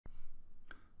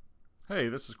Hey,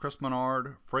 this is Chris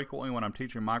Menard. Frequently when I'm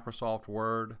teaching Microsoft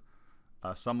Word,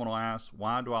 someone will ask,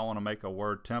 why do I want to make a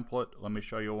Word template? Let me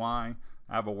show you why.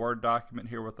 I have a Word document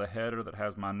here with a header that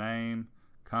has my name,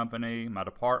 company, my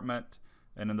department,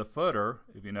 and in the footer,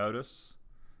 if you notice,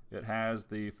 it has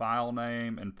the file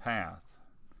name and path.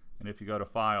 And if you go to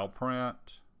File,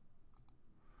 Print,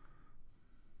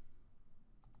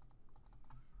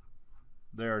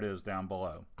 there it is down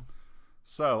below.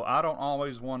 So I don't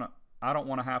want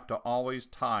to have to always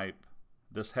type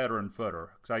this header and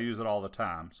footer because I use it all the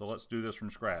time. So let's do this from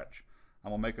scratch.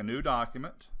 I'm going to make a new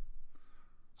document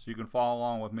so you can follow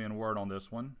along with me in Word on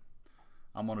this one.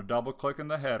 I'm going to double click in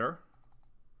the header.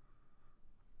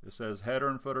 It says Header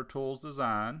and Footer Tools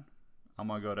Design. I'm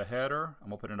going to go to Header. I'm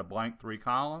going to put in a blank 3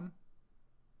 column.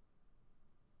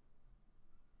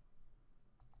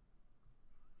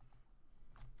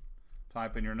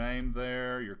 Type in your name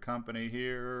there, your company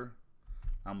here.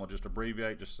 I'm going to just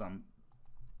abbreviate just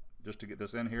to get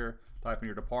this in here. Type in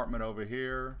your department over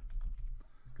here.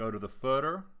 Go to the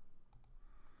footer.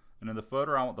 And in the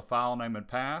footer, I want the file name and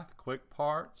path. Quick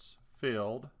Parts,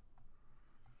 Field.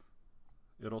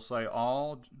 It'll say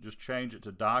all. Just change it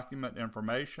to Document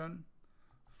Information.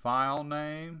 File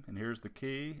name, and here's the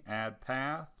key. Add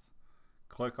path.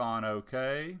 Click on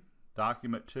OK.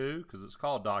 Document 2, because it's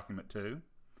called Document 2.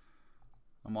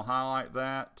 I'm going to highlight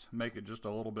that, make it just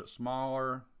a little bit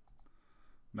smaller,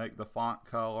 make the font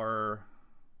color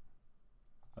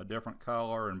a different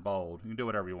color and bold. You can do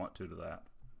whatever you want to that.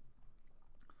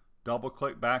 Double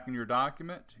click back in your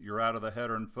document. You're out of the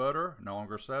header and footer. No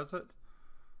longer says it.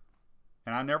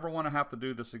 And I never want to have to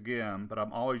do this again, but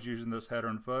I'm always using this header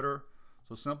and footer.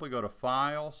 So simply go to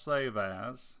File, Save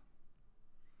As.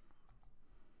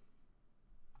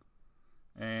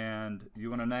 And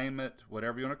you want to name it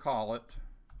whatever you want to call it.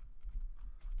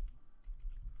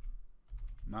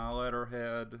 My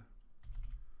letterhead.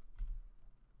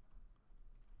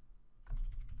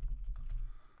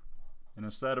 And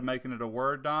instead of making it a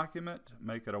Word document,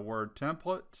 make it a Word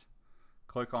template.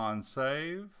 Click on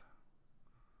Save.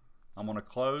 I'm going to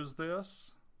close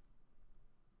this.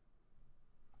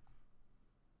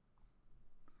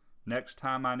 Next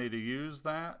time I need to use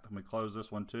that, let me close this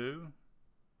one too.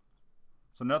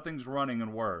 So nothing's running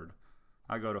in Word.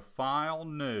 I go to File,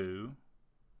 New.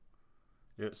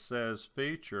 It says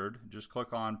Featured. Just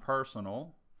click on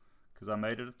Personal because I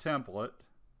made it a template.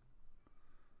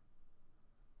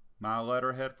 My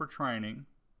letterhead for training.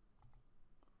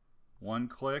 One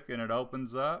click and it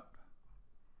opens up.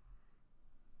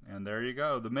 And there you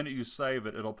go. The minute you save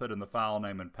it, it'll put in the file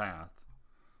name and path.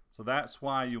 So that's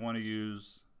why you want to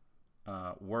use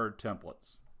Word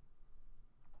templates.